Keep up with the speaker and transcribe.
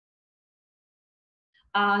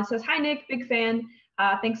Says, hi, Nick, big fan.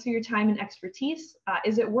 Thanks for your time and expertise.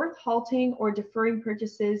 Is it worth halting or deferring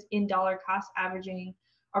purchases in dollar cost averaging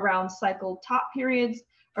around cycle top periods,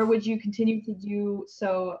 or would you continue to do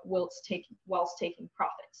so whilst taking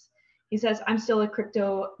profits? He says, I'm still a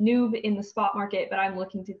crypto noob in the spot market, but I'm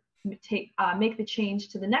looking to make the change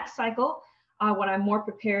to the next cycle when I'm more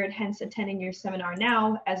prepared, hence attending your seminar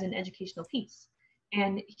now as an educational piece.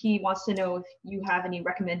 And he wants to know if you have any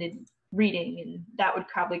recommended reading, and that would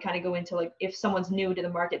probably kind of go into like if someone's new to the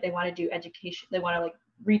market, they want to do education, they want to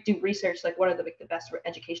like do research, like what are the best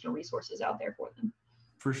educational resources out there for them.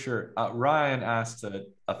 For sure. Ryan asked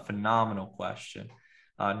a phenomenal question.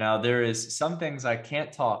 Now, there is some things I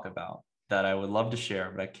can't talk about that I would love to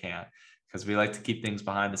share, but I can't because we like to keep things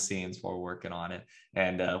behind the scenes while we're working on it,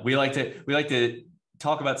 and we like to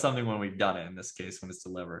talk about something when we've done it. In this case, when it's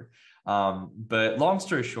delivered. But long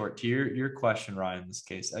story short, to your question, Ryan, in this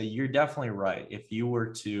case, you're definitely right. If you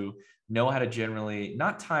were to know how to generally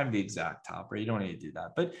not time the exact top, right? You don't need to do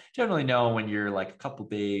that, but generally know when you're like a couple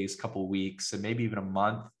days, couple weeks, and maybe even a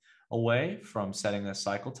month away from setting a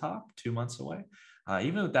cycle top, 2 months away.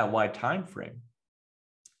 Even with that wide time frame,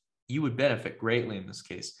 you would benefit greatly in this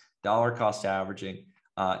case, dollar cost averaging,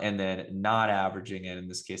 and then not averaging it, in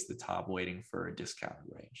this case, the top, waiting for a discounted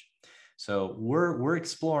range. So we're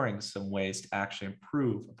exploring some ways to actually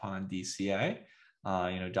improve upon DCA,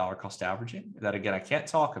 dollar cost averaging. That again, I can't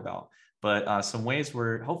talk about, but some ways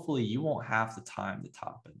where hopefully you won't have to time the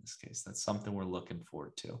top in this case. That's something we're looking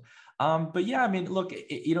forward to. But yeah, I mean, look,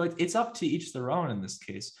 it's up to each their own in this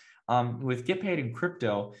case. With Get Paid in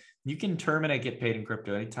Crypto, you can terminate Get Paid in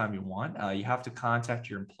Crypto anytime you want. You have to contact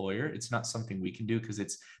your employer. It's not something we can do because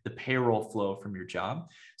it's the payroll flow from your job.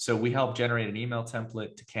 So we help generate an email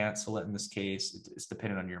template to cancel it in this case. It's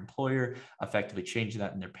dependent on your employer, effectively changing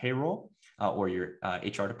that in their payroll or your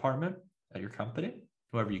HR department at your company,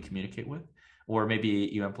 whoever you communicate with, or maybe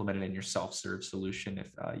you implement it in your self-serve solution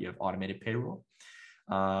if you have automated payroll.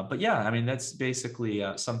 But yeah, I mean, that's basically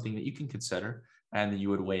something that you can consider. And then you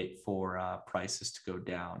would wait for prices to go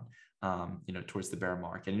down, towards the bear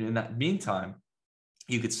market. And in that meantime,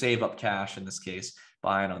 you could save up cash in this case,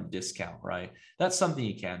 buying on discount, right? That's something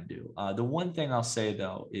you can do. The one thing I'll say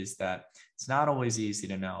though is that it's not always easy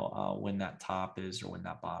to know when that top is or when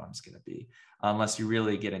that bottom is going to be, unless you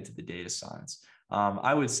really get into the data science.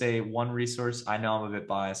 I would say one resource, I know I'm a bit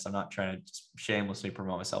biased, I'm not trying to shamelessly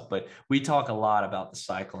promote myself, but we talk a lot about the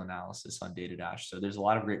cycle analysis on Data Dash. So there's a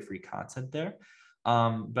lot of great free content there.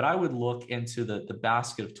 But I would look into the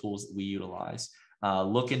basket of tools that we utilize.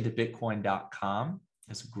 Look into bitcoin.com.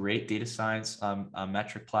 It's a great data science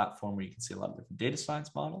metric platform where you can see a lot of different data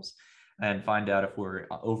science models and find out if we're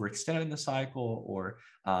overextending the cycle or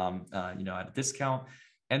at a discount.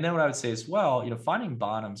 And then what I would say as well, finding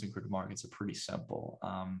bottoms in crypto markets are pretty simple.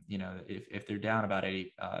 If they're down about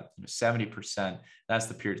 70%, that's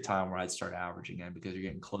the period of time where I'd start averaging in because you're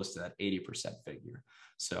getting close to that 80% figure.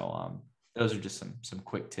 So those are just some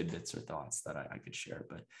quick tidbits or thoughts that I could share.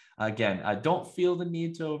 But again, I don't feel the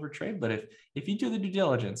need to overtrade, but if you do the due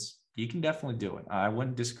diligence, you can definitely do it. I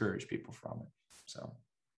wouldn't discourage people from it. So.